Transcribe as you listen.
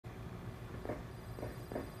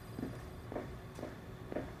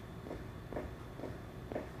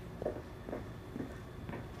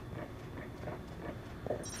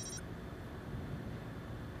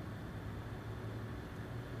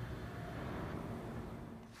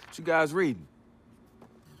What you guys reading?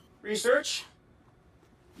 Research?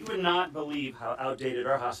 You would not believe how outdated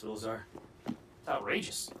our hospitals are. It's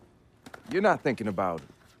outrageous. You're not thinking about it.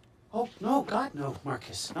 Oh, no, God, no,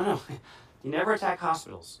 Marcus. No. You never attack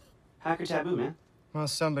hospitals. Hacker taboo, man. Well,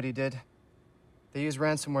 somebody did. They use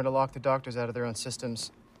ransomware to lock the doctors out of their own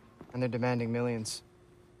systems, and they're demanding millions.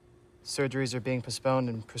 Surgeries are being postponed,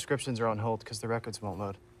 and prescriptions are on hold because the records won't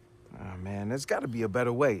load. Oh, man, there's got to be a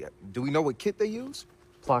better way. Do we know what kit they use?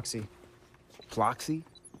 Ploxy. Ploxy?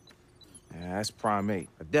 Yeah, that's prime 8.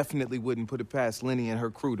 I definitely wouldn't put it past Lenny and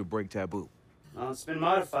her crew to break taboo. Well, it's been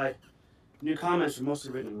modified. New comments are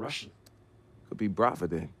mostly written in Russian. Could be Brava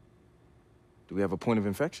then. Do we have a point of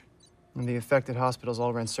infection? And the affected hospitals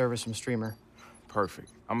all rent servers from Streamer.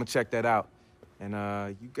 Perfect. I'm gonna check that out. And,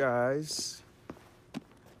 you guys...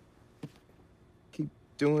 keep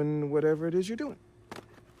doing whatever it is you're doing.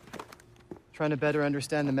 Trying to better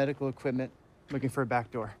understand the medical equipment, looking for a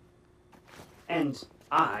backdoor. And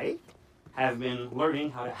I have been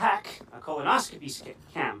learning how to hack a colonoscopy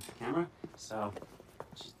camera. So,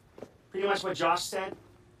 pretty much what Josh said.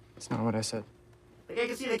 That's not what I said. Like, I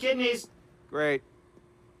can see the kidneys. Great.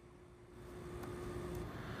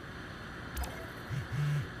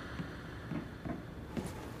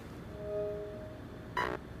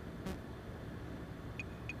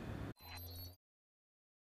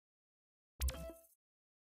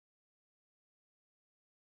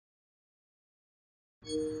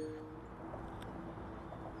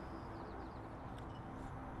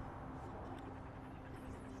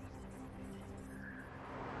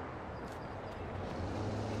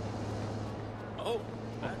 Oh,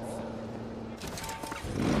 that's...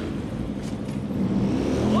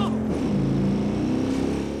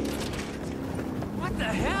 What the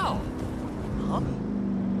hell? Huh?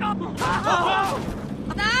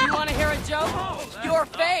 You want to hear a joke? Your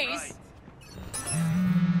face!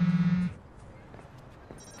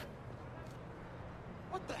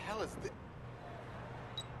 What the hell is this?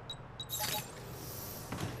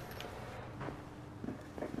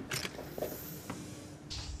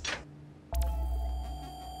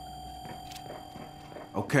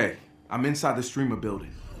 Okay, I'm inside the streamer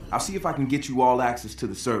building. I'll see if I can get you all access to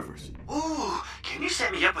the servers. Ooh, can you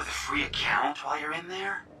set me up with a free account while you're in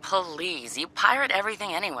there? Please, you pirate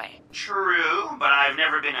everything anyway. True, but I've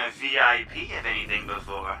never been a VIP of anything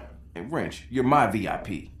before. Hey, Wrench, you're my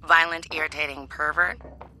VIP. Violent, irritating pervert?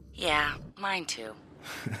 Yeah, mine too.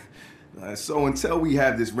 So until we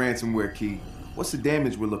have this ransomware key, what's the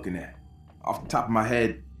damage we're looking at? Off the top of my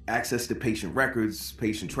head, access to patient records,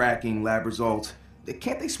 patient tracking, lab results.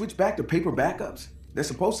 Can't they switch back to paper backups? They're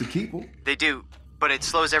supposed to keep them. They do, but it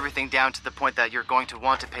slows everything down to the point that you're going to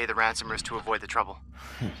want to pay the ransomers to avoid the trouble.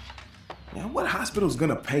 Now, what hospital's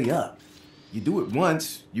gonna pay up? You do it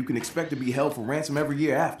once, you can expect to be held for ransom every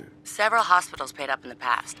year after. Several hospitals paid up in the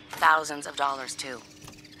past. Thousands of dollars, too.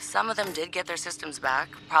 Some of them did get their systems back,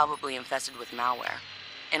 probably infested with malware.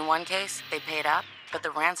 In one case, they paid up, but the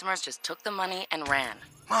ransomers just took the money and ran.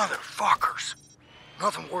 Motherfuckers.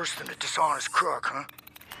 Nothing worse than a dishonest crook, huh?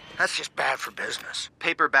 That's just bad for business.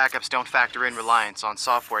 Paper backups don't factor in reliance on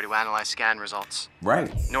software to analyze scan results.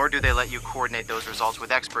 Right. Nor do they let you coordinate those results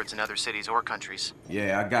with experts in other cities or countries.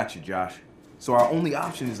 Yeah, I got you, Josh. So our only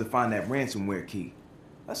option is to find that ransomware key.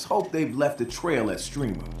 Let's hope they've left a trail at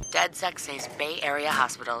Streamer. DedSec says Bay Area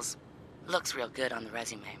hospitals. Looks real good on the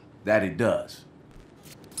resume. That it does.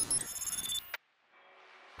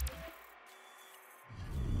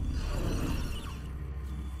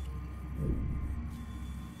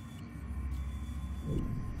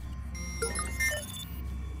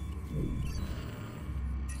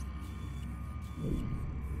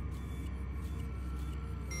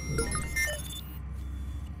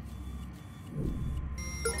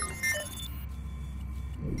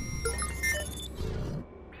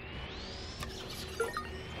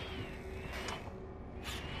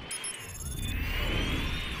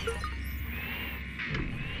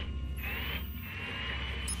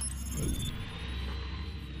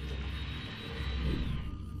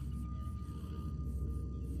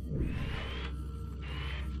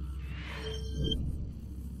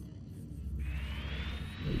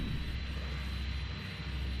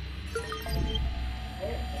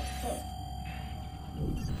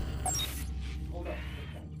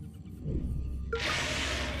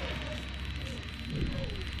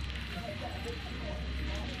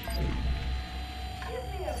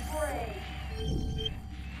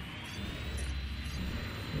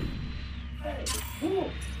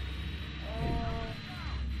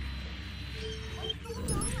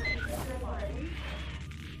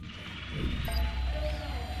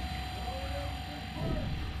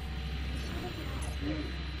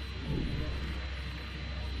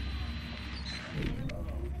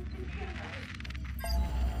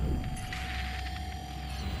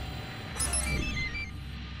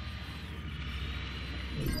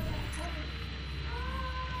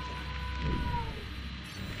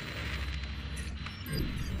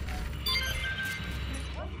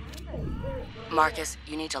 Marcus,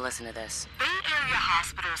 you need to listen to this. Bay Area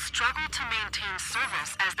hospitals struggle to maintain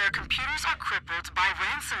service as their computers are crippled by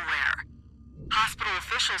ransomware. Hospital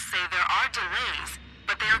officials say there are delays,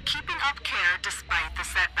 but they are keeping up care despite the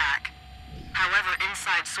setback. However,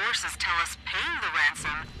 inside sources tell us paying the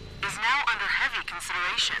ransom is now under heavy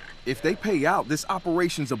consideration. If they pay out, this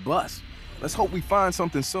operation's a bust. Let's hope we find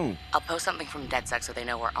something soon. I'll post something from DedSec so they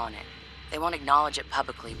know we're on it. They won't acknowledge it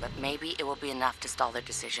publicly, but maybe it will be enough to stall their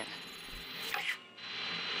decision.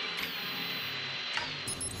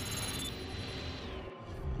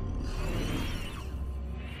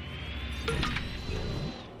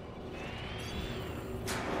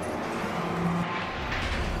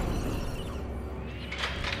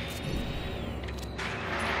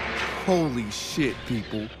 Holy shit,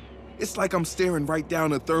 people. It's like I'm staring right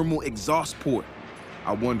down a thermal exhaust port.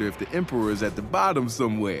 I wonder if the Emperor is at the bottom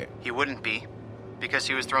somewhere. He wouldn't be, because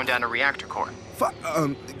he was thrown down a reactor core.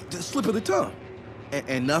 The slip of the tongue.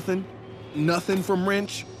 And nothing? Nothing from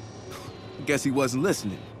Wrench? Guess he wasn't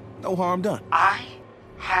listening. No harm done. I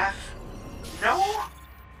have no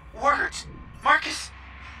words. Marcus,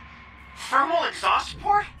 thermal exhaust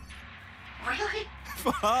port? Really?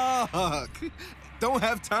 Fuck. Don't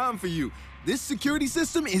have time for you. This security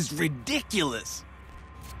system is ridiculous.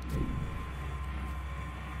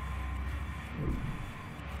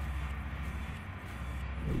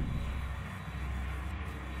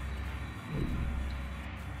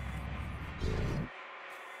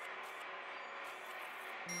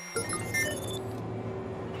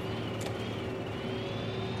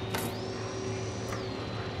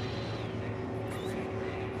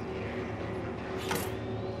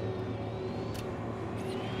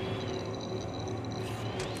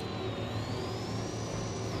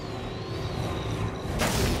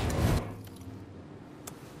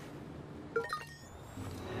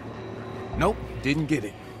 Nope, didn't get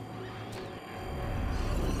it.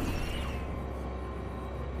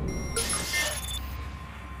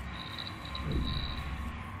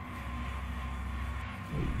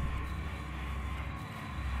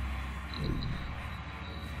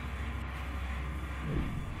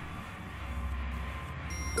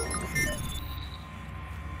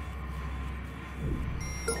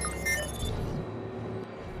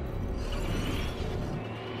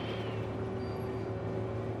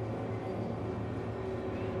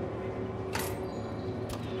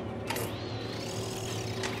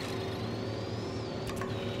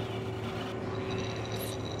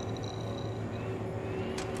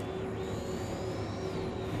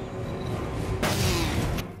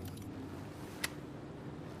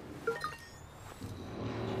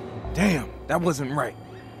 Damn, that wasn't right.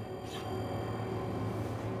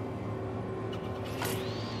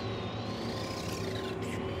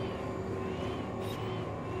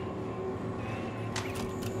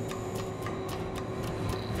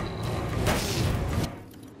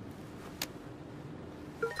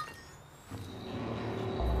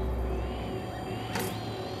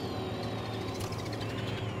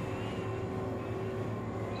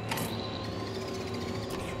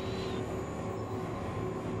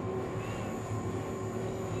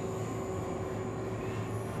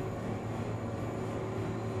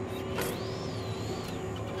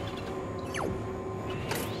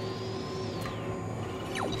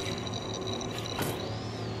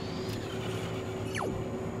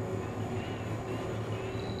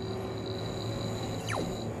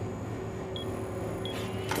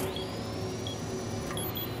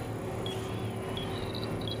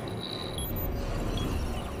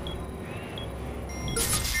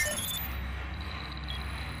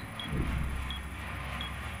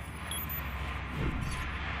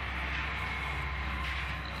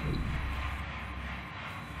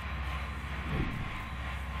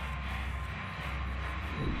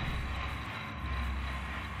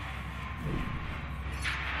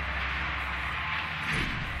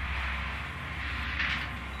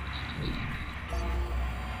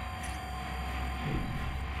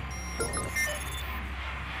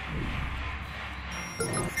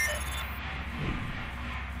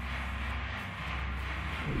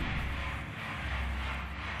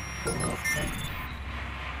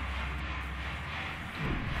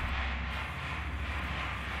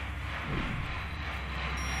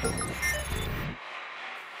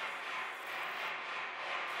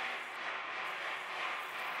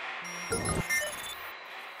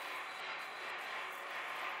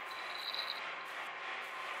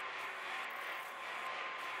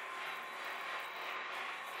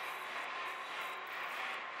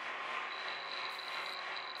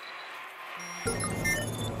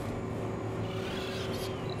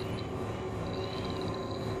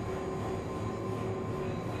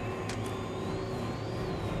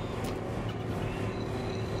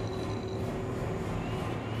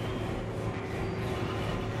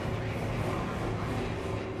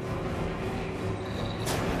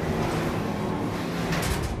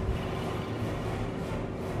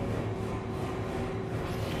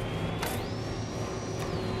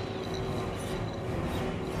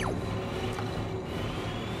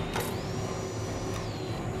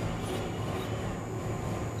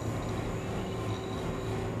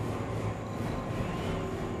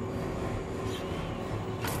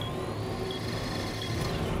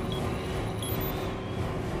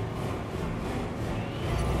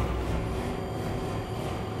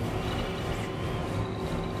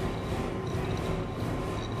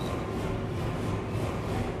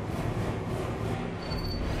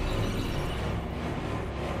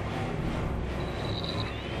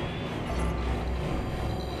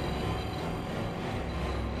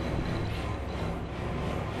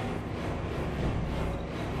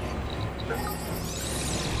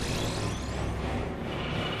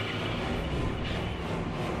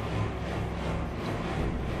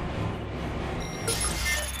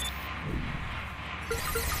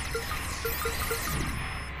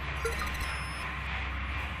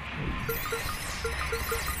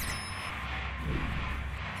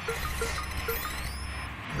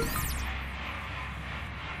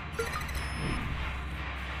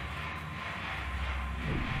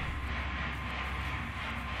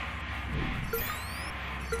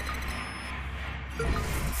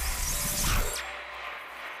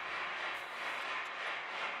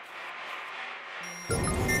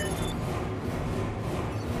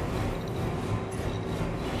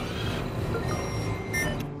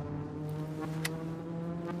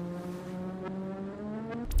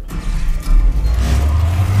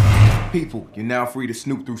 People, you're now free to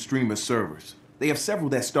snoop through streamers' servers. They have several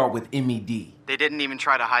that start with MED. They didn't even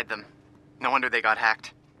try to hide them. No wonder they got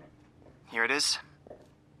hacked. Here it is.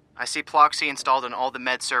 I see Ploxy installed on all the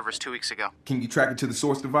med servers 2 weeks ago. Can you track it to the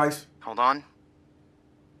source device? Hold on.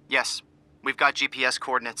 Yes, we've got GPS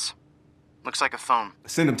coordinates. Looks like a phone.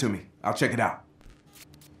 Send them to me. I'll check it out.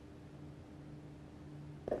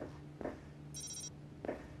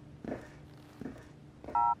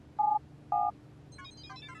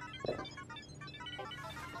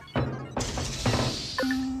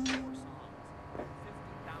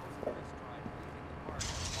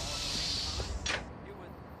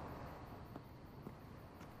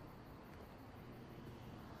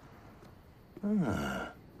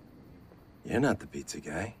 You're not the pizza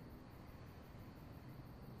guy.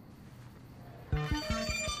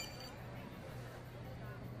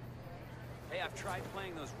 Hey, I've tried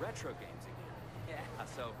playing those retro games again. Yeah,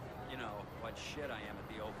 so, you know, what shit I am at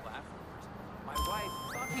the old platformers. My wife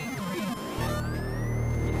fucking agrees.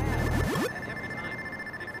 Yeah, and every time.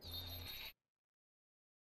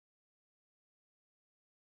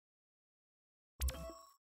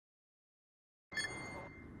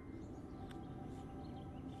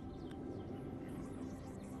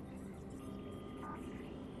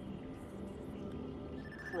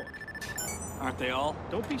 Aren't they all?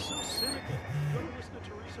 Don't be so cynical. You ever listen to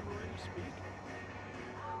Teresa Moretti speak?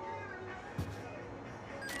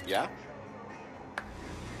 Yeah?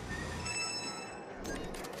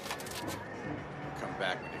 Come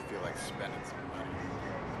back when you feel like spending some money.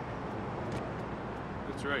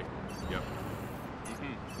 That's right. Yep.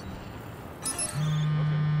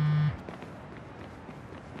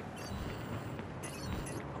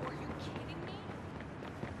 Are you kidding me?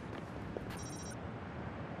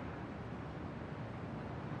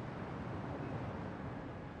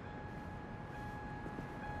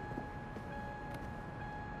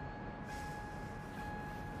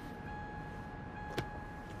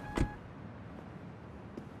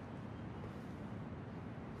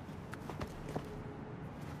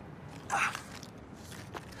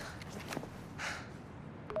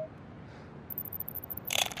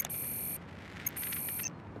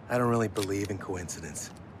 I don't really believe in coincidence.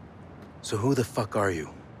 So who the fuck are you?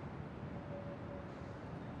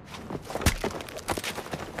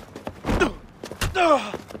 Who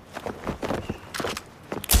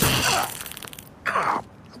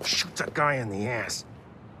shoots a guy in the ass?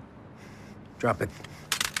 Drop it.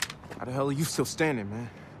 How the hell are you still standing, man?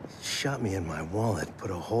 Shot me in my wallet,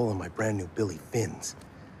 put a hole in my brand new Billy Fins.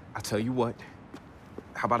 I'll tell you what.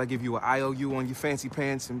 How about I give you an IOU on your fancy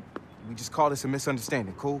pants and we just call this a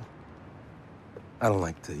misunderstanding, cool? I don't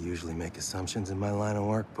like to usually make assumptions in my line of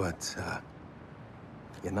work, but,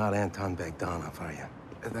 you're not Anton Bogdanov, are you?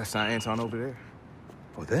 That's not Anton over there.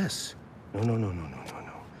 Oh, this? No.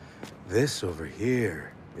 This over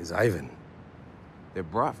here is Ivan. They're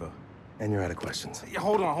Bratva. And you're out of questions. Yeah,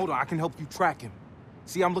 hold on. I can help you track him.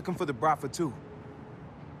 See, I'm looking for the Bratva too.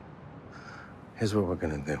 Here's what we're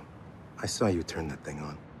gonna do. I saw you turn that thing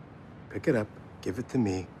on. Pick it up, give it to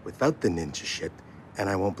me without the ninja shit, and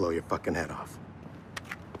I won't blow your fucking head off.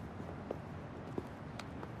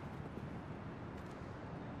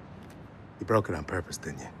 You broke it on purpose,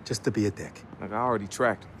 didn't you? Just to be a dick. Like, I already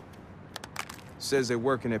tracked him. Says they're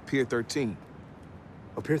working at Pier 13.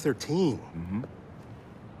 Oh, Pier 13? Mm-hmm. You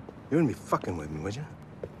wouldn't be fucking with me, would you?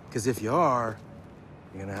 Because if you are,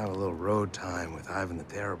 you're gonna have a little road time with Ivan the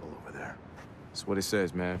Terrible over there. That's what it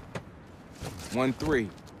says, man. 1-3.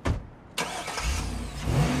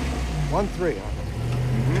 1-3, huh?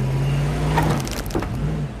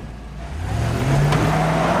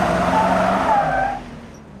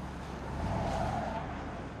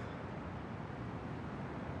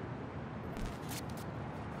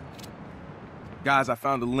 Guys, I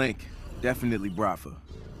found a link. Definitely Bratva.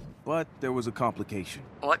 But there was a complication.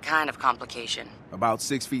 What kind of complication? About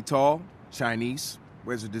 6 feet tall, Chinese,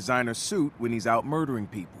 wears a designer suit when he's out murdering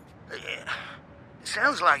people. Yeah.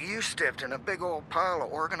 Sounds like you stepped in a big old pile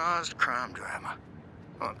of organized crime drama.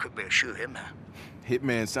 Well, it could be a shoe hitman.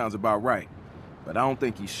 Hitman sounds about right, but I don't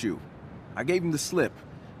think he's Shu. I gave him the slip,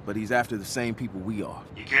 but he's after the same people we are.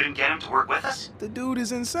 You couldn't get him to work with us? The dude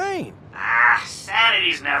is insane.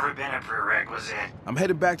 Sanity's never been a prerequisite. I'm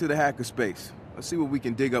headed back to the hackerspace. Let's see what we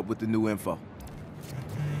can dig up with the new info.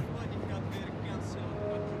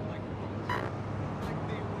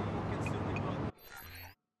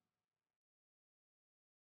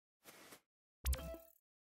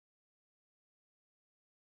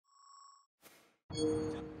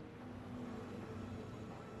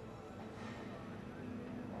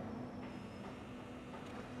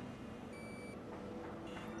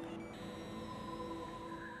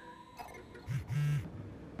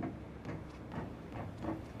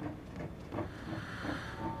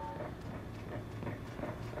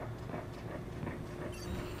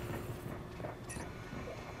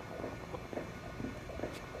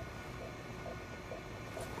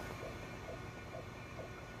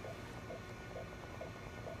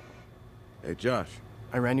 Hey, Josh.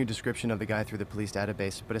 I ran your description of the guy through the police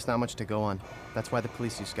database, but it's not much to go on. That's why the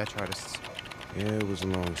police use sketch artists. Yeah, it was a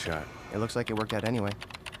long shot. It looks like it worked out anyway.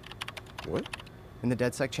 What? In the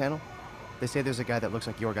DedSec channel, they say there's a guy that looks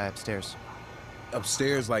like your guy upstairs.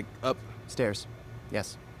 Upstairs, like up? Stairs.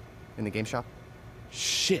 Yes. In the game shop.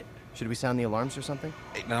 Shit. Should we sound the alarms or something?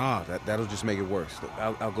 Hey, nah, that'll just make it worse. Look,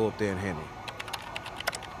 I'll go up there and handle it.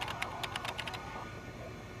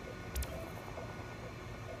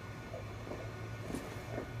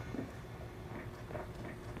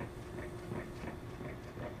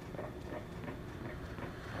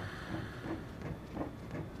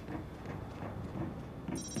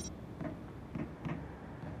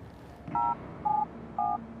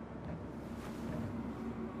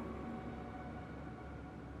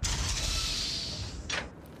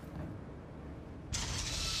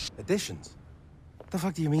 Additions? What the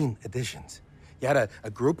fuck do you mean, additions? You had a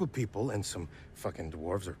group of people and some fucking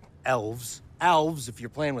dwarves or elves. Elves, if you're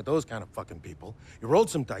playing with those kind of fucking people. You rolled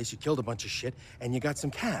some dice, you killed a bunch of shit, and you got some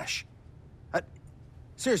cash.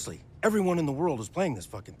 Seriously, everyone in the world is playing this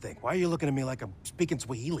fucking thing. Why are you looking at me like I'm speaking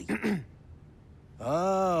Swahili?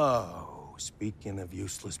 Oh, speaking of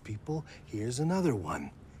useless people, here's another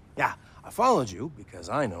one. Yeah, I followed you because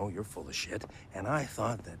I know you're full of shit, and I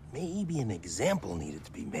thought that maybe an example needed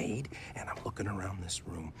to be made, and I'm looking around this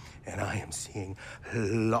room, and I am seeing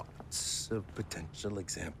lots of potential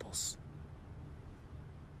examples.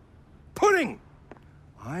 Pudding!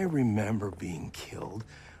 I remember being killed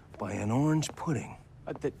by an orange pudding.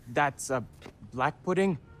 That's black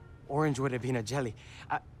pudding? Orange would have been a jelly.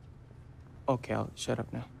 Okay, I'll shut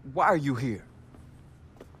up now. Why are you here?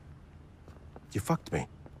 You fucked me.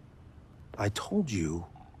 I told you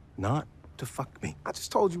not to fuck me. I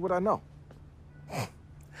just told you what I know.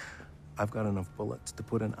 I've got enough bullets to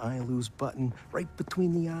put an I lose button right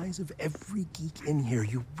between the eyes of every geek in here.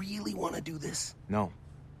 You really want to do this? No.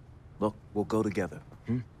 Look, we'll go together.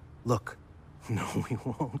 Look, no, we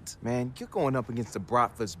won't. Man, you're going up against the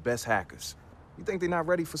Bratva's best hackers. You think they're not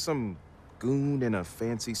ready for some goon in a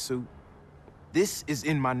fancy suit? This is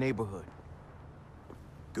in my neighborhood.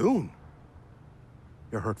 Goon?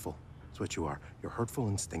 You're hurtful. That's what you are. You're hurtful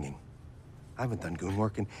and stinging. I haven't done goon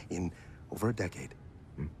work in over a decade.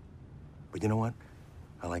 But you know what?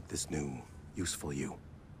 I like this new, useful you.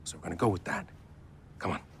 So we're gonna go with that.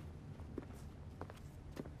 Come on.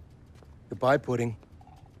 Goodbye, Pudding.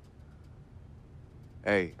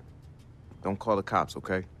 Hey, don't call the cops,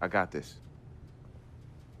 okay? I got this.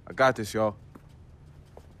 I got this, y'all.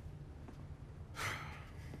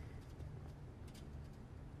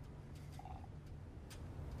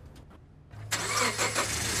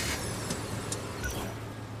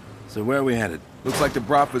 So where are we headed? Looks like the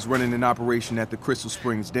Bratva's running an operation at the Crystal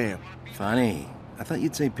Springs Dam. Funny. I thought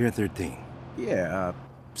you'd say Pier 13. Yeah,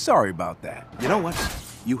 sorry about that. You know what?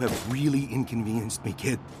 You have really inconvenienced me,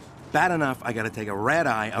 kid. Bad enough I gotta take a red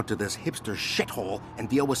eye out to this hipster shithole and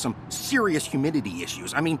deal with some serious humidity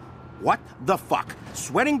issues. I mean, what the fuck?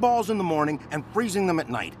 Sweating balls in the morning and freezing them at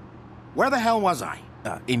night. Where the hell was I?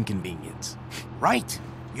 Inconvenience. Right.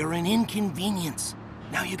 You're an inconvenience.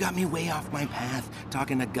 Now you got me way off my path,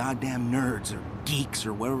 talking to goddamn nerds or geeks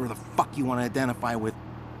or whatever the fuck you want to identify with.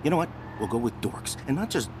 You know what? We'll go with dorks. And not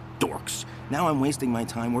just dorks. Now I'm wasting my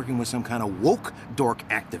time working with some kind of woke dork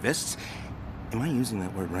activists. Am I using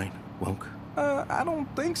that word right? Woke? I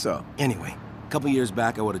don't think so. Anyway, a couple years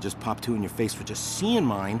back I would have just popped two in your face for just seeing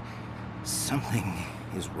mine. Something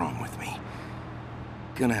is wrong with me.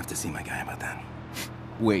 Gonna have to see my guy about that.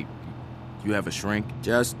 Wait, you have a shrink?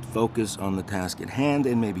 Just focus on the task at hand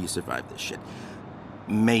and maybe you survive this shit.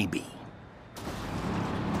 Maybe.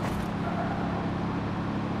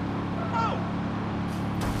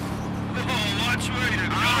 Watch where you're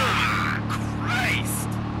going. Christ!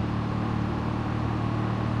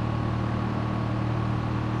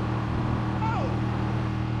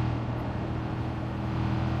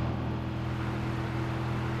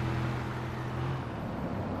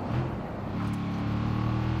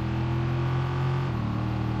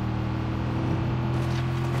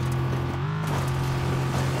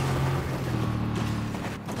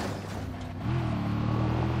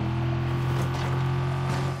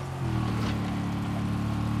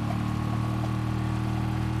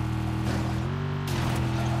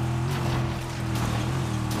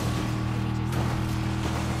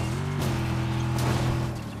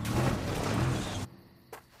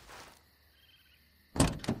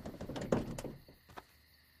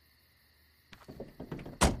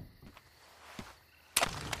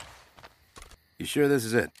 You sure this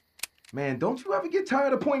is it? Man, don't you ever get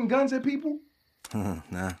tired of pointing guns at people?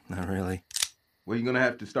 Nah, not really. Well, you're gonna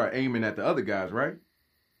have to start aiming at the other guys, right?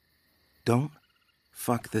 Don't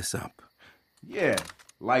fuck this up. Yeah,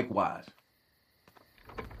 likewise.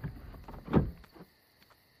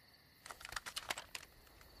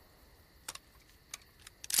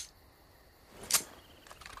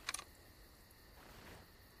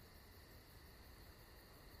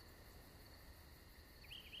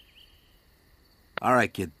 All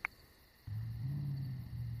right, kid.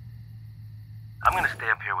 I'm gonna stay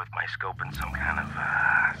up here with my scope in some kind of,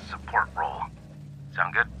 support role.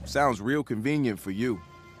 Sound good? Sounds real convenient for you.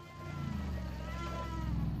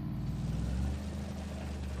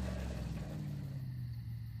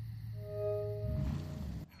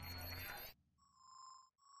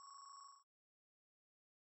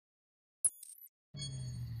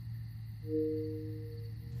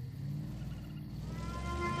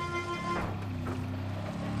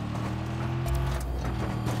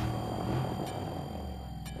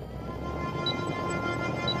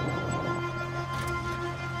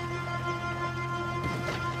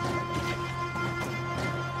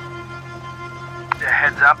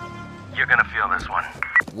 Heads up, you're gonna feel this one.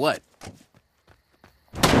 What?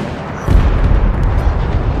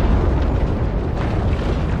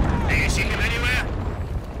 Do you see him anywhere?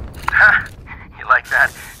 Ha! You like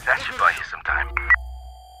that? That should buy you some time.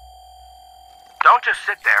 Don't just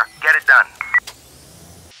sit there. Get it done.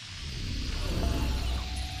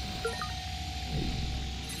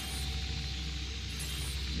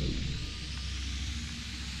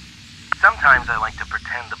 Sometimes I like to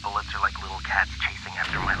pretend the bullets are like little cats chasing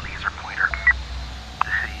after my laser pointer.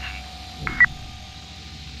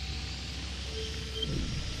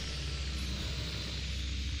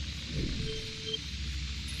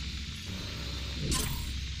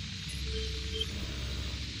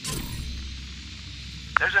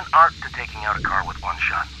 There's an art to taking out a car with one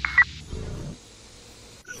shot.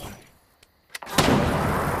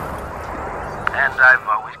 And I've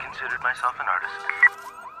always considered myself an artist.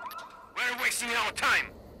 We're wasting our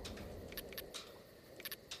time.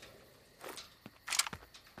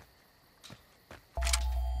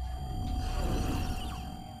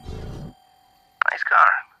 Nice car.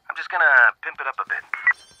 I'm just gonna pimp it up a bit.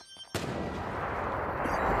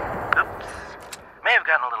 Oops. May have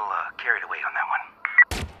gotten a little carried away on that one.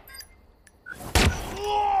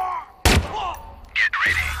 Get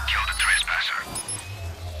ready. Kill the trespasser.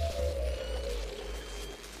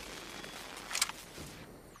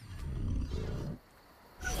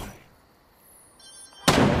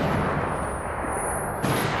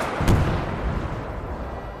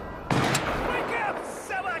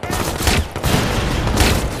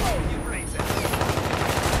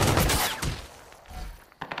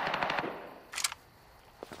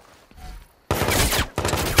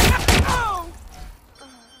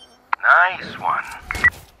 Nice one.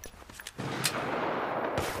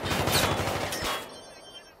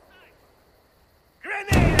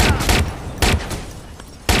 Grenade!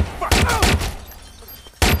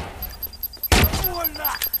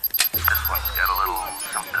 This one's got a little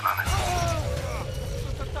something on it.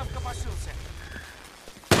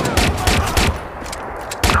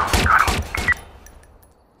 Oh, got him.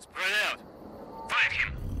 Spread out. Find him.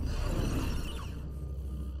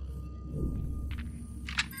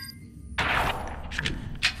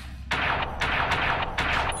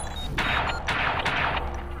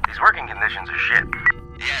 Working conditions are shit.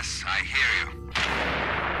 Yes, I hear you.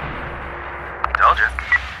 Told you.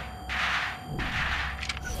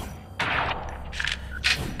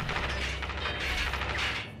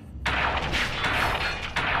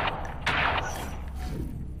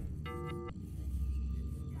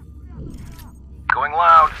 Going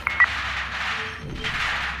loud.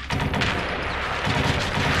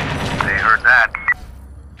 They heard that.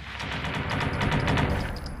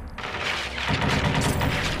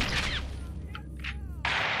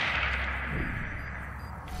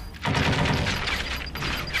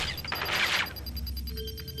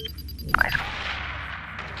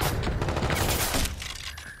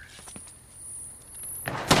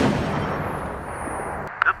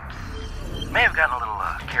 May have gotten a little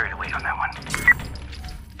carried away on that one.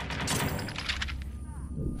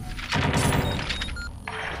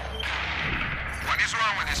 What is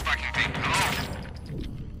wrong with this fucking thing? Hello?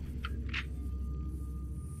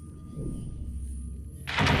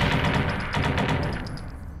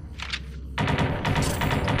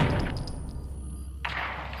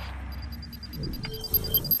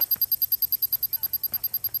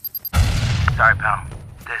 Sorry, pal.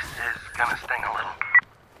 This is gonna sting a little.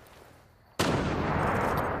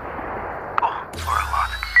 Or a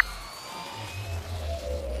lot.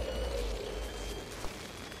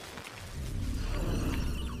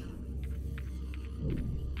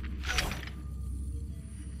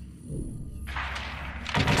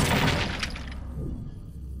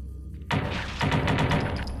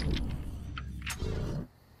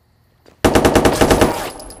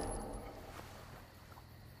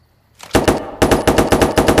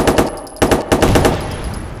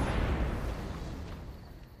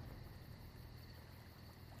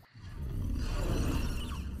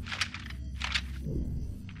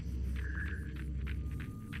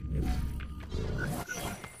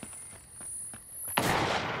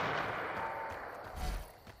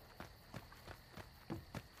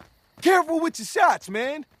 careful with your shots,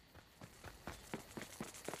 man.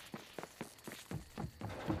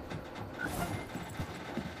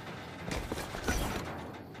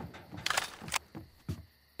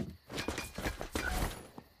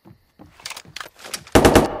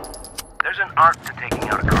 There's an art to taking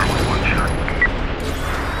out a car with one shot.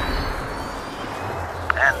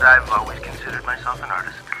 And I've always considered myself an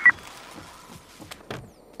artist.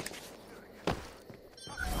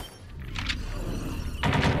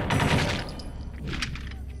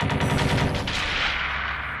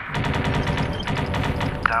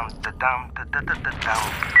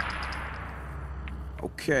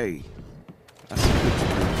 Okay. That's a good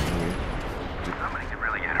thing here. Somebody could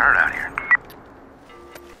really get hurt out here.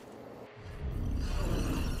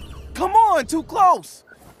 Come on, too close!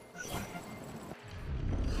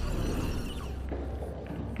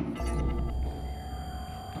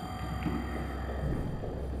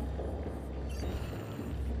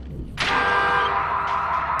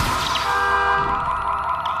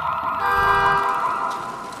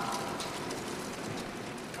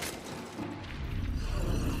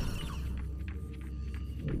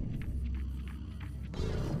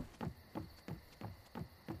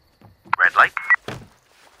 Red light?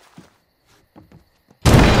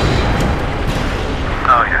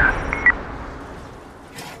 Oh, yeah.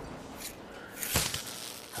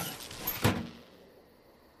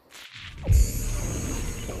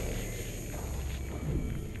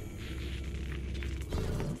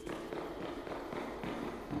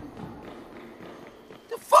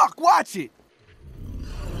 The fuck? Watch it!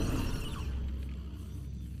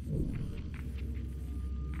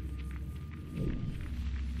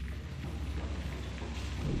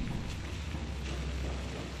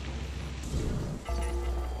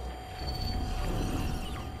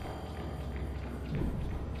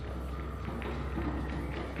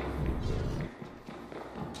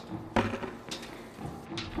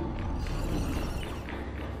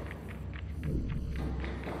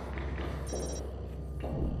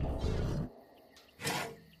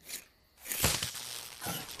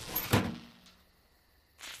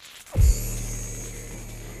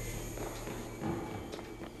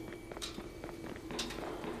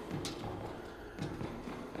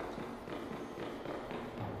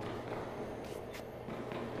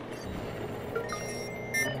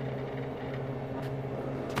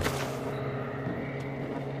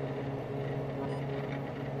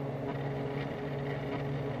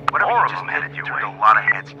 Whatever you just headed your way. A lot of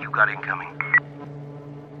heads you got incoming.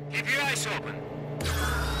 Keep your eyes open.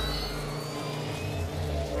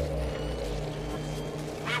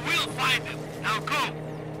 We will find them. Now go.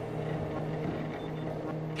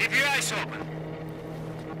 Keep your eyes open.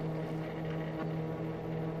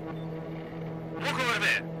 Look over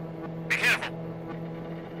there. Be careful.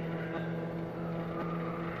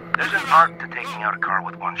 There's an art to taking out a car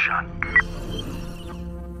with one shot.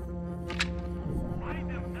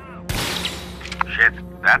 Shit,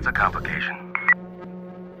 that's a complication.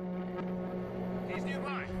 He's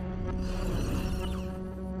nearby.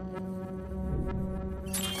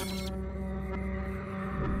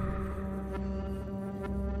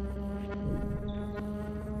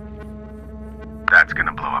 That's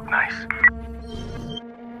gonna blow up nice.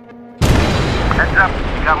 Heads up,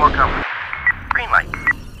 you got more company. Green light.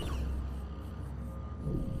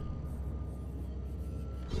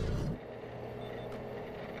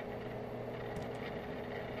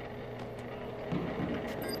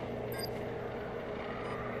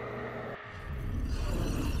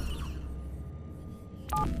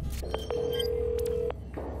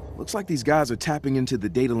 Looks like these guys are tapping into the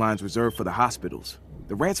data lines reserved for the hospitals.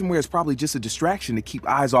 The ransomware is probably just a distraction to keep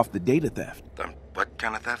eyes off the data theft. What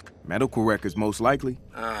kind of theft? Medical records, most likely.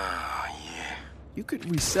 Oh, yeah. You could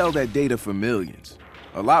resell that data for millions.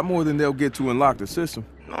 A lot more than they'll get to unlock the system.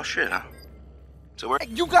 No shit, huh? So where?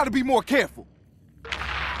 You gotta be more careful!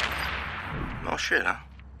 No shit, huh?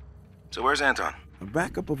 So where's Anton? A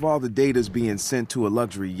backup of all the data's being sent to a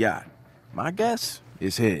luxury yacht. My guess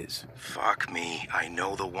is his. Fuck me, I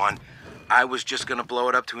know the one. I was just gonna blow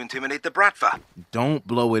it up to intimidate the Bratva. Don't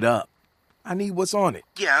blow it up. I need what's on it.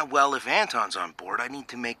 Yeah, well, if Anton's on board, I need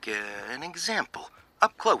to make an example.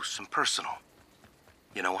 Up close and personal.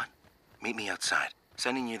 You know what? Meet me outside.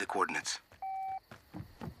 Sending you the coordinates.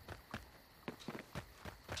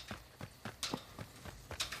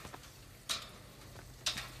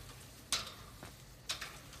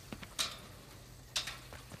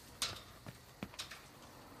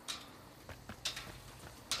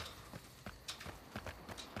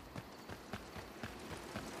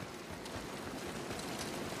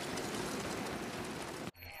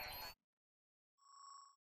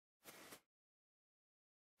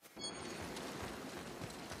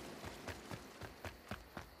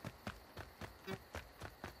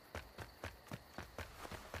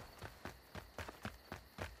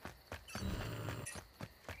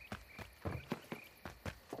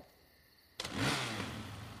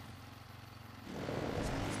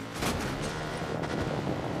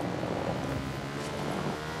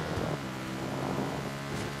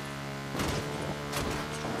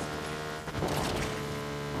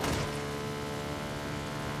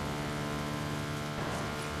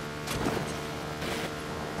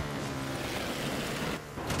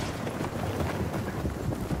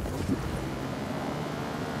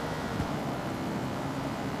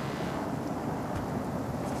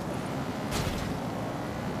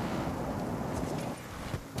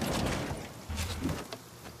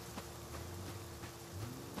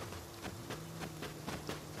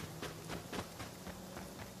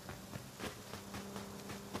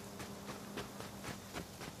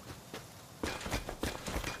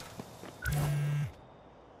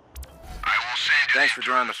 Thanks for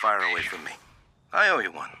drawing the fire away from me. I owe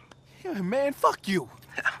you one. Yeah, man, fuck you.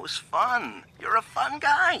 That was fun. You're a fun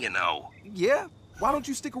guy, you know. Yeah? Why don't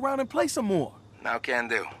you stick around and play some more? Now can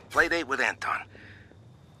do. Play date with Anton.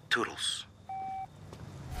 Toodles.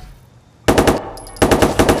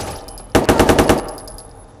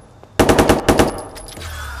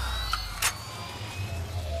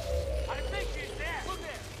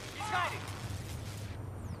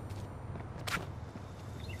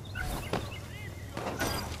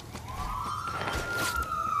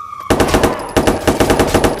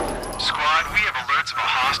 Squad, we have alerts of a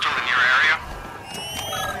hostile in your area.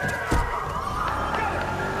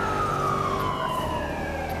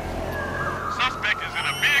 Suspect is in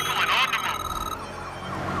a vehicle and on the move.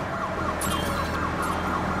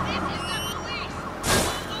 This is the police.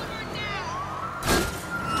 Over now.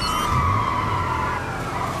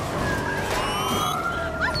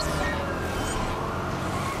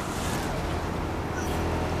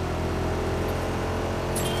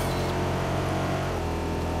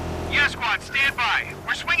 Yeah, squad, stand by.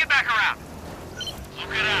 We're swinging back around.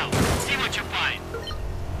 Look it out. See what you find.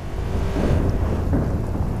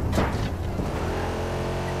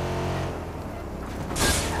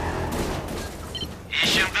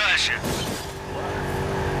 Ищем дальше.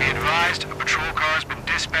 Be advised, a patrol car has been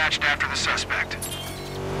dispatched after the suspect.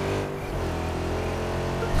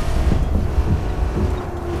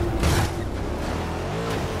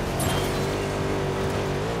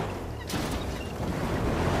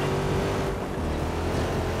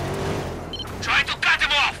 Try to cut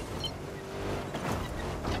him off!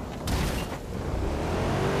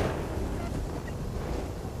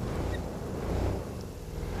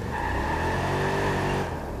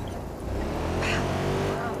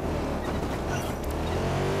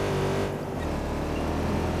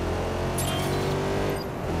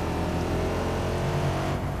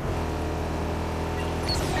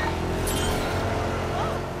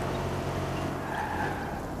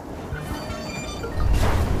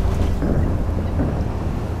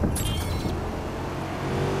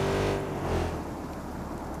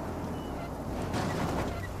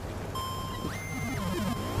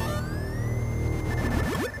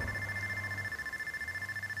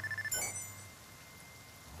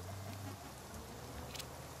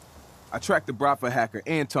 I tracked the Bratva hacker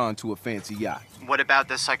Anton to a fancy yacht. What about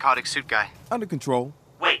this psychotic suit guy? Under control.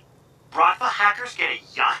 Wait, Bratva hackers get a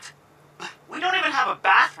yacht? We don't even have a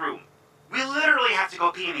bathroom. We literally have to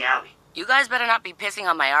go pee in the alley. You guys better not be pissing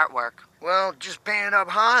on my artwork. Well, just paint it up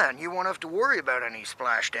high and you won't have to worry about any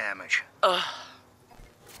splash damage. Ugh.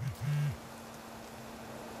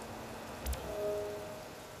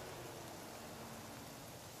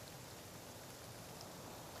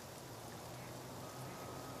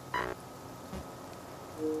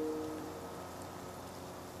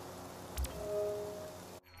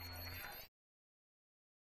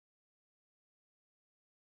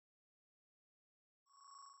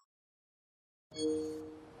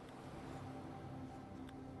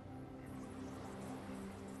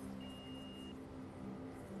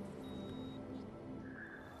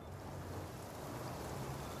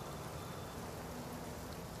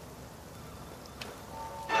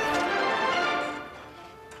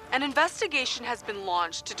 An investigation has been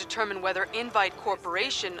launched to determine whether Invite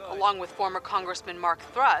Corporation, along with former Congressman Mark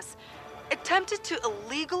Thruss, attempted to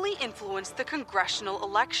illegally influence the congressional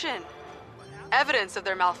election. Evidence of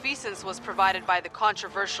their malfeasance was provided by the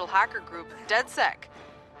controversial hacker group DedSec.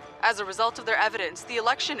 As a result of their evidence, the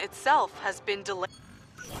election itself has been delayed.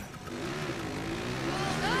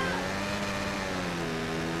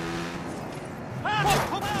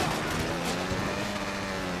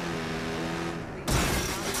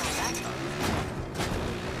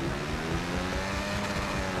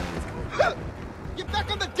 Get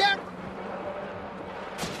back on the deck!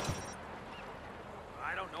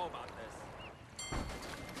 I don't know about this.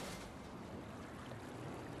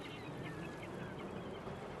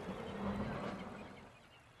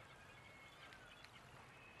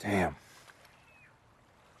 Damn.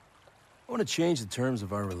 I want to change the terms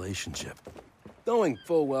of our relationship, knowing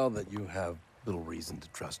full well that you have little reason to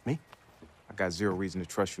trust me. I got zero reason to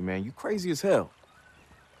trust you, man. You crazy as hell.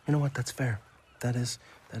 You know what? That's fair. That is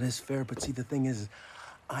fair. But see, the thing is,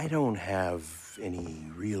 I don't have any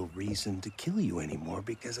real reason to kill you anymore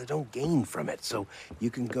because I don't gain from it. So you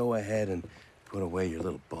can go ahead and put away your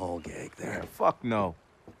little ball gag there. Yeah, fuck no.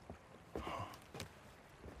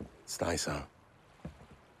 It's nice, huh?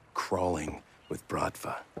 Crawling with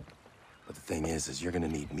Bratva. But the thing is you're gonna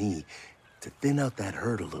need me to thin out that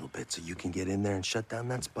herd a little bit so you can get in there and shut down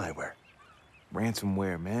that spyware.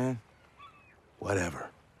 Ransomware, man. Whatever.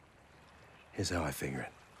 Here's how I figure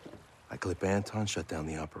it. I clip Anton, shut down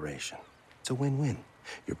the operation. It's a win-win.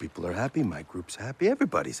 Your people are happy, my group's happy,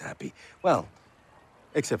 everybody's happy. Well,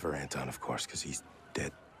 except for Anton, of course, because he's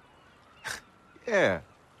dead. Yeah.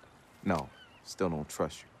 No, still don't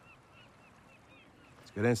trust you.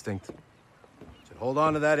 It's good instinct. Should hold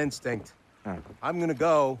on to that instinct. I'm gonna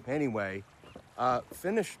go anyway.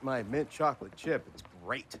 Finish my mint chocolate chip. It's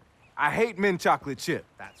great. I hate mint chocolate chip.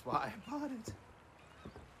 That's why I bought it.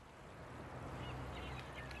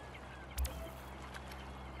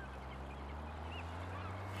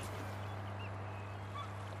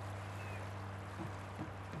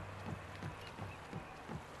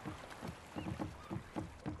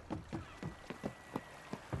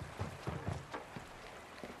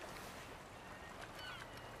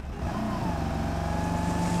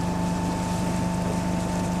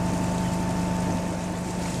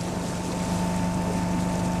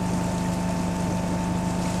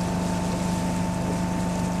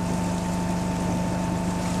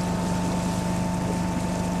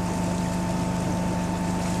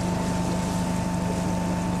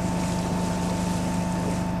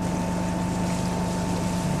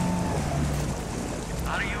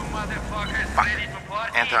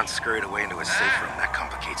 Anton's scurried away into his safe room. That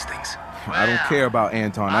complicates things. I don't care about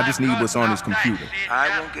Anton. I just need what's on his computer.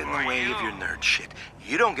 I won't get in the way of your nerd shit.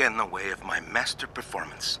 You don't get in the way of my master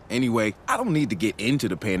performance. Anyway, I don't need to get into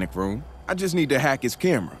the panic room. I just need to hack his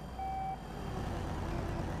camera.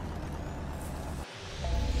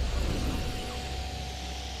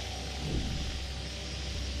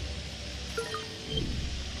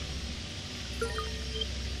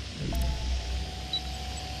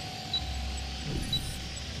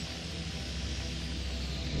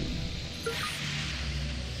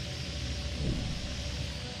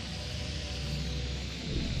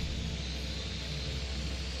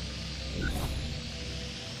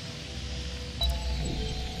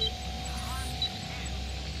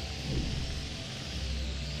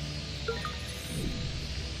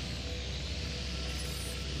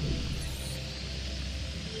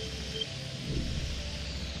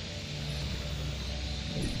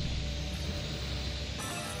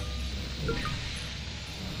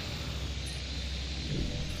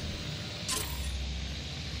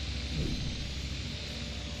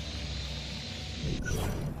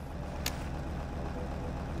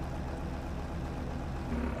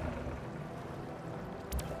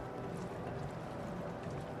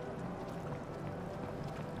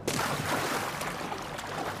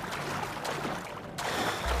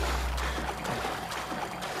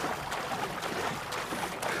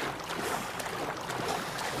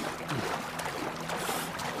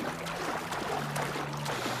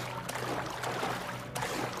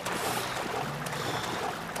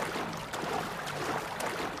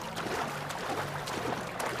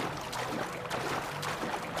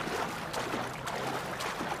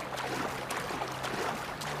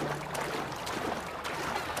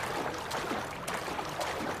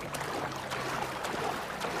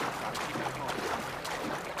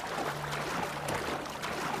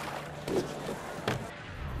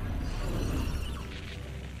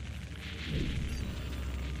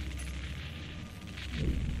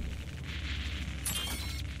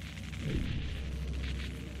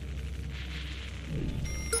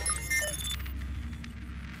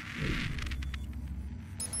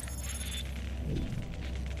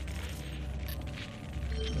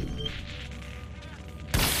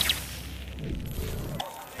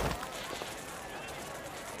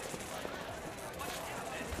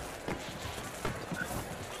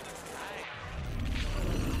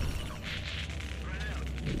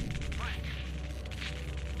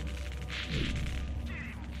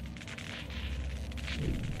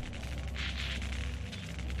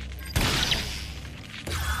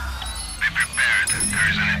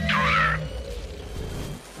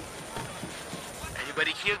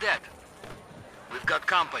 Hear that? We've got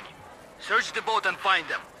company. Search the boat and find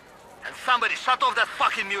them. And somebody shut off that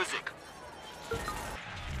fucking music.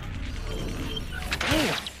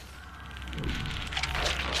 Damn.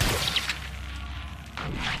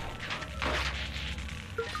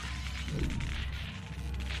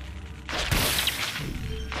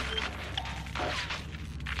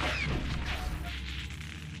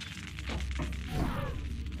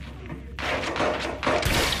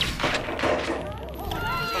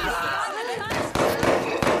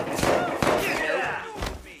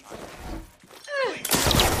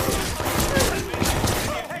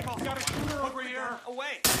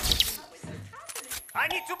 I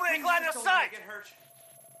need to break line of sight!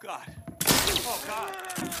 God. Oh, God.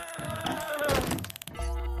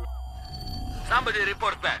 Somebody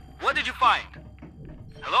report back. What did you find?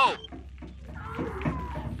 Hello?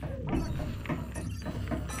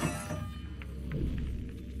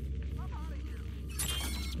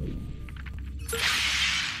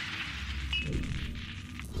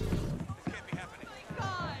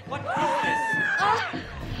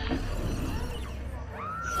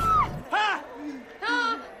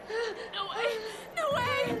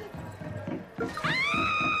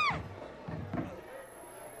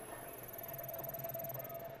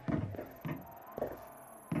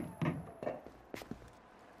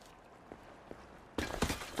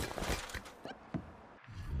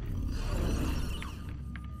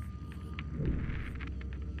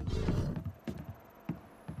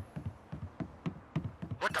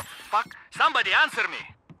 Somebody answer me!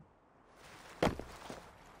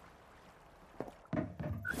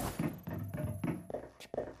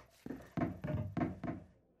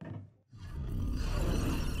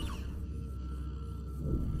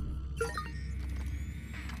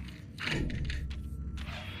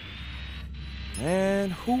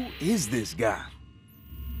 And who is this guy?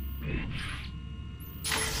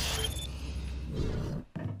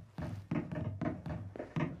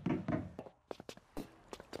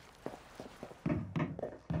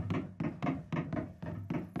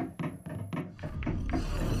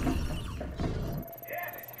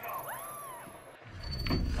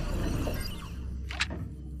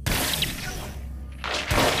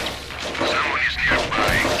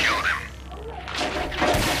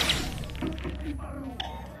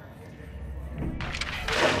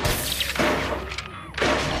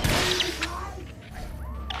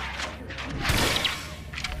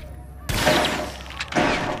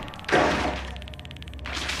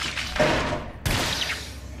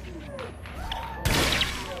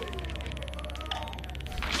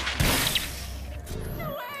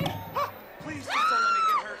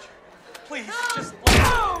 Please, just let me.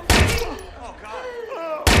 Oh, God.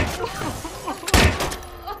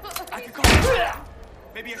 I could call.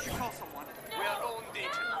 Maybe I should call someone. We are all in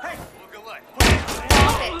danger. Hey, look alive.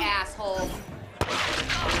 Stop it, asshole.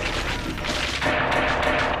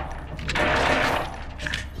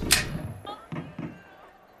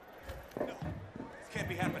 No, this can't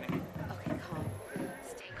be happening. Okay, calm.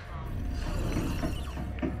 Stay calm.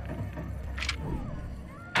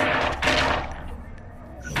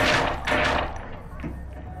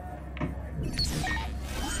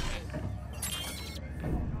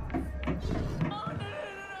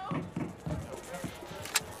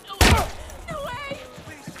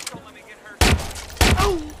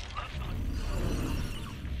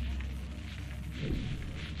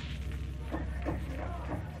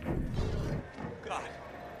 God.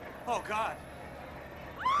 Oh, God.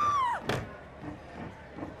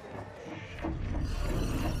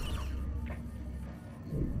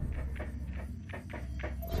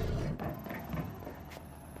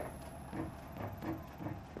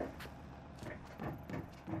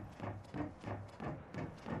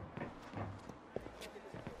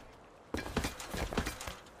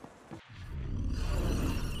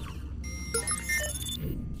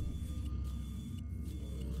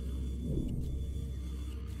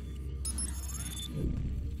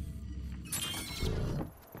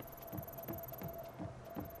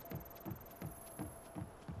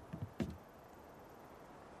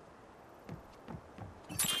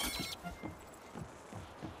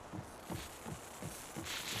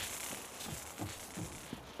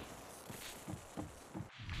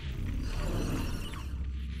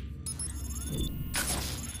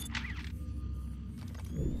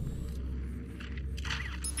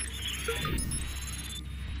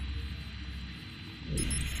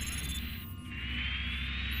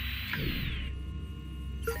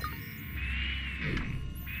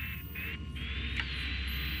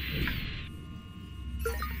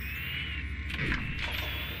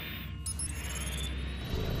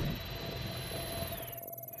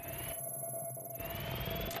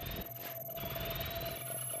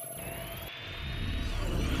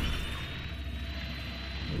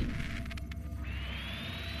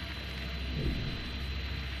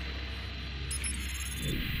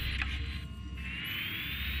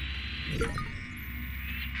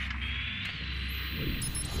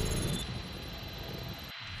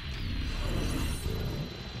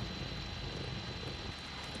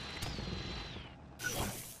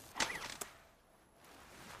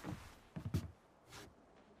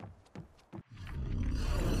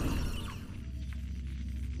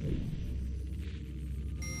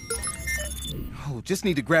 Oh, just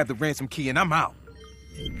need to grab the ransom key and I'm out.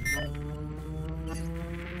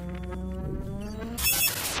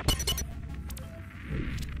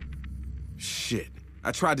 Shit.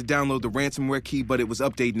 I tried to download the ransomware key, but it was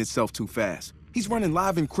updating itself too fast. He's running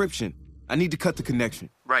live encryption. I need to cut the connection.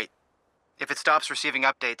 Right. If it stops receiving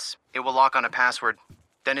updates, it will lock on a password.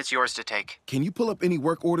 Then it's yours to take. Can you pull up any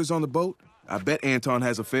work orders on the boat? I bet Anton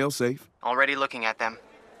has a failsafe. Already looking at them.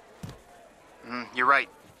 You're right.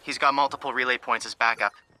 He's got multiple relay points as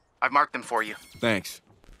backup. I've marked them for you. Thanks.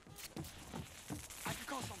 I could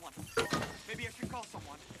call someone. Maybe I should call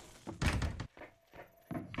someone.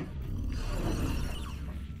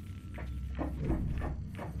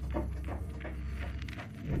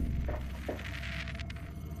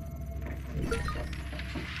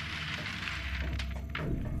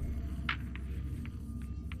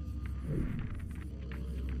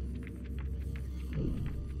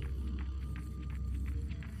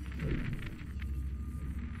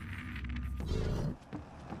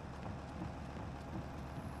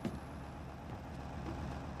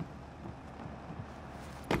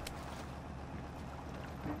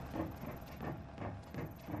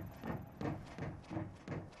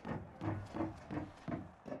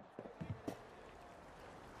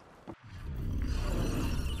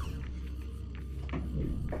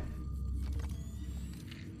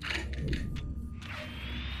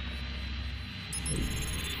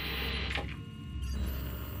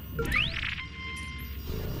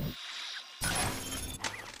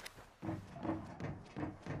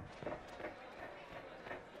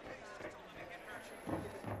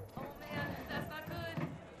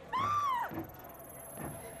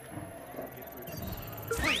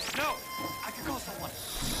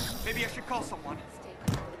 Maybe I should call someone.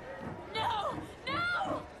 No!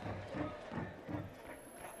 No!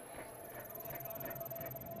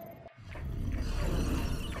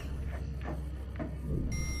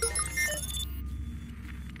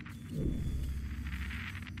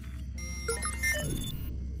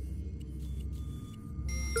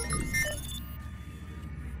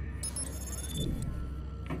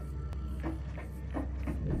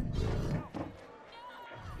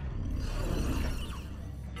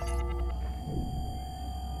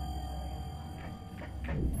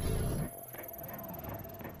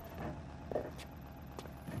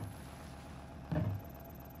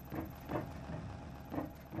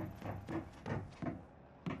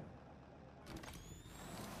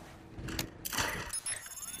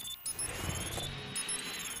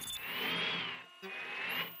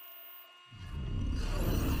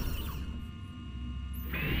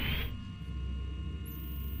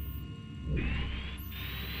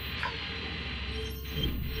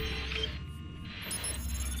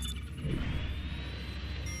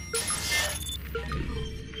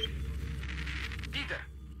 Peter,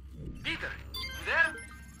 you there?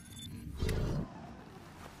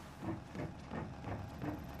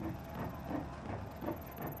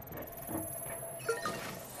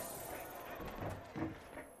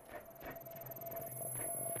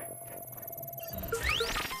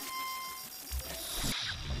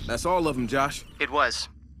 That's all of them, Josh. It was.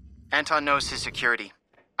 Anton knows his security.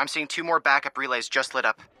 I'm seeing 2 more backup relays just lit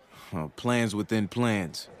up. Oh, plans within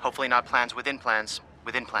plans. Hopefully not plans within plans.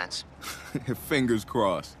 Within plans. Fingers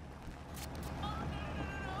crossed.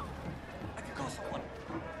 I could call someone.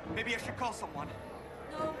 Maybe I should call someone.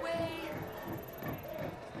 No way.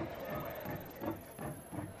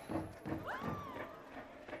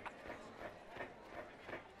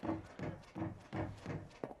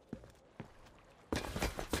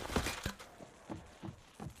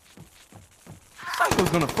 Psycho's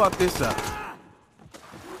gonna fuck this up.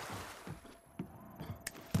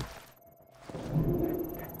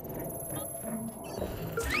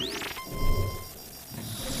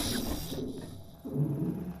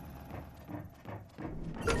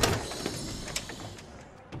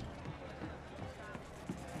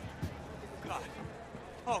 God.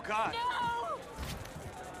 Oh, God. No!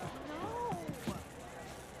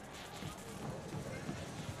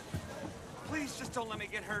 Please just don't let me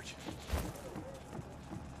get hurt.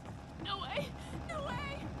 No way! No way!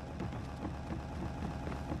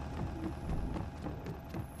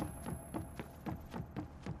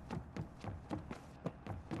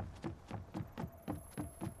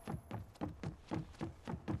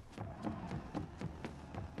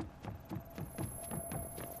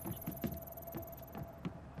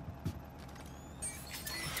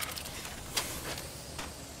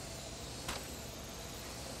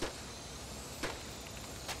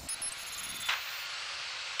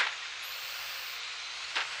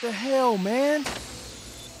 The hell, man?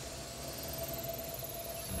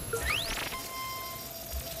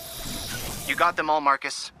 You got them all,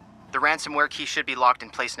 Marcus. The ransomware key should be locked in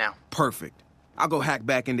place now. Perfect. I'll go hack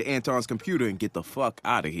back into Anton's computer and get the fuck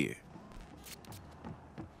out of here.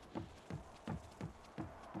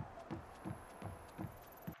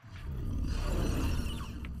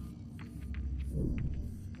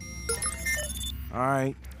 All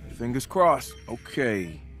right, fingers crossed.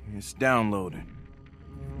 Okay, it's downloading.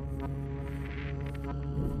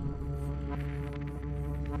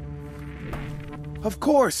 Of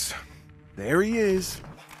course. There he is.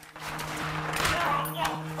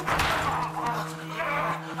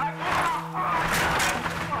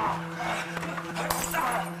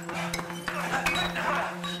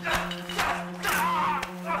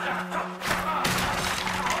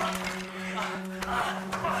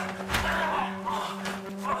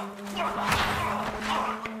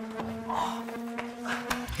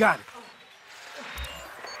 Got it.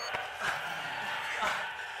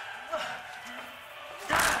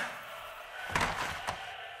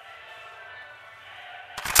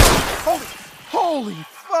 Holy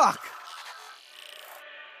fuck!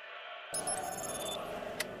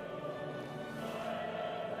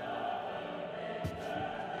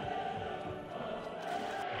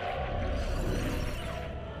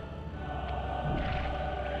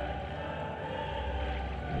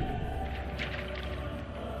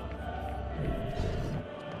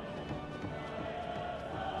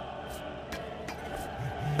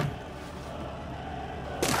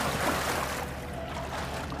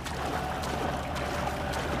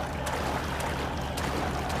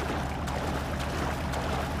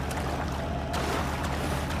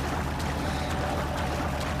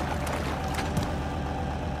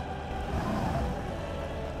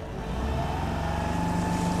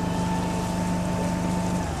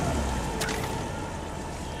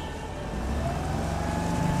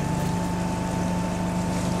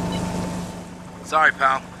 Sorry,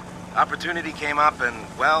 pal. Opportunity came up and,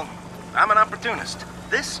 well, I'm an opportunist.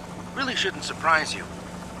 This really shouldn't surprise you.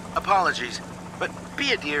 Apologies, but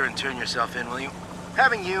be a dear and turn yourself in, will you?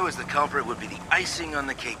 Having you as the culprit would be the icing on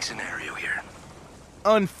the cake scenario here.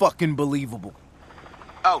 Unfucking believable.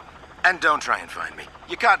 Oh, and don't try and find me.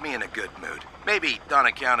 You caught me in a good mood. Maybe on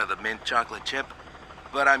account of the mint chocolate chip,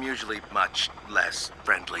 but I'm usually much less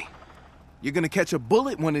friendly. You're gonna catch a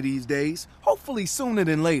bullet one of these days, hopefully sooner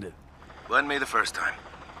than later. Wasn't me the first time.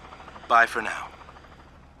 Bye for now.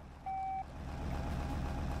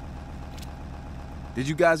 Did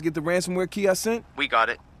you guys get the ransomware key I sent? We got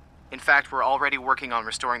it. In fact, we're already working on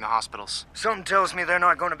restoring the hospitals. Something tells me they're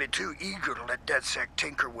not going to be too eager to let DedSec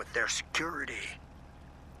tinker with their security.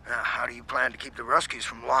 How do you plan to keep the Ruskies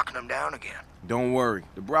from locking them down again? Don't worry,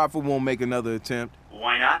 the Bradford won't make another attempt.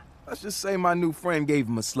 Why not? Let's just say my new friend gave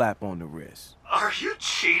him a slap on the wrist. Are you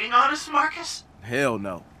cheating on us, Marcus? Hell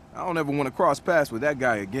no. I don't ever want to cross paths with that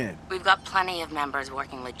guy again. We've got plenty of members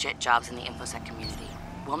working legit jobs in the InfoSec community.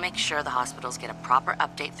 We'll make sure the hospitals get a proper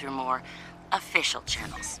update through more official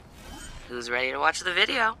channels. Who's ready to watch the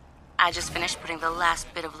video? I just finished putting the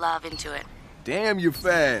last bit of love into it. Damn, you're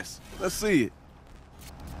fast. Let's see it.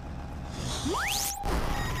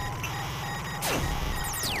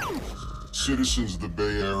 Citizens of the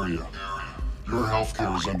Bay Area, your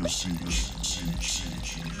healthcare is under siege.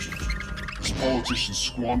 As politicians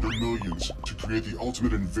squander millions to create the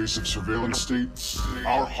ultimate invasive surveillance state,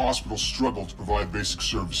 our hospitals struggle to provide basic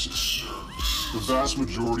services. The vast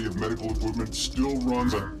majority of medical equipment still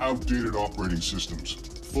runs on outdated operating systems,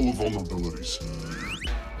 full of vulnerabilities.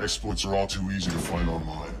 Exploits are all too easy to find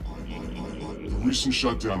online. The recent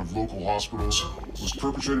shutdown of local hospitals was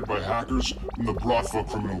perpetrated by hackers from the Bratva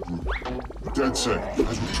criminal group. DedSec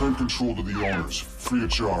has returned control to the owners, free of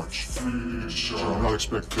charge. We do not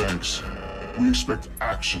expect thanks. We expect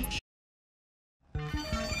action.